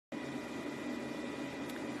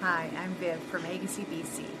Hi, I'm Viv from Agassiz,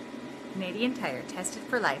 BC. Canadian Tire Tested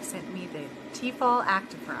for Life sent me the T-fal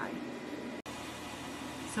ActiFry.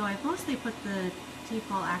 So I mostly put the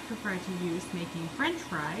T-fal ActiFry to use making French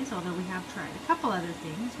fries, although we have tried a couple other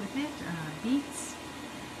things with it. Beets,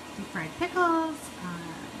 deep fried pickles,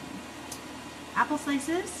 apple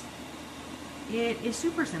slices. It is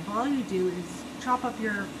super simple. All you do is chop up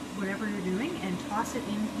your whatever you're doing and toss it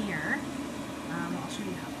in here. I'll show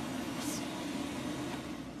you how that works.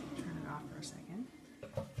 Turn it off for a second.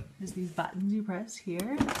 There's these buttons you press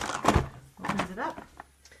here. Opens it up.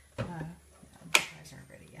 The fries aren't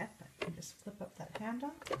ready yet, but you can just flip up that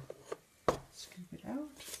handle, scoop it out,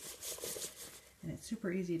 and it's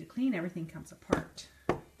super easy to clean. Everything comes apart.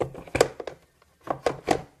 Just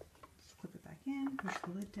clip it back in, push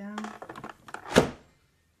the lid down,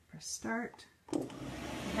 press start.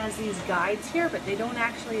 It has these guides here, but they don't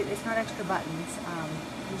actually, it's not extra buttons.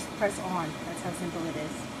 Just press on. That's how simple it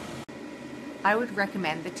is. I would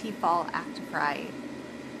recommend the TFal ActiFry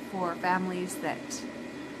for families that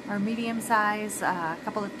are medium size, a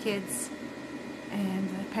couple of kids,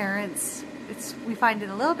 and parents. We find it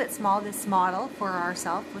a little bit small, this model, for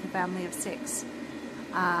ourselves with a family of 6.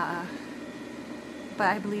 But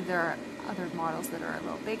I believe there are other models that are a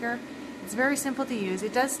little bigger. It's very simple to use.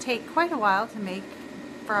 It does take quite a while to make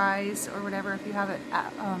fries or whatever if you have it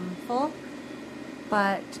full,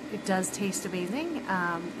 but it does taste amazing,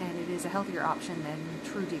 and it is a healthier option than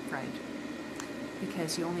true deep fried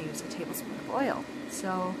because you only use a tablespoon of oil.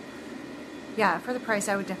 So yeah, for the price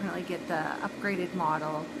I would definitely get the upgraded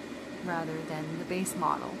model rather than the base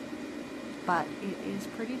model, but it is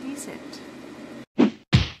pretty decent.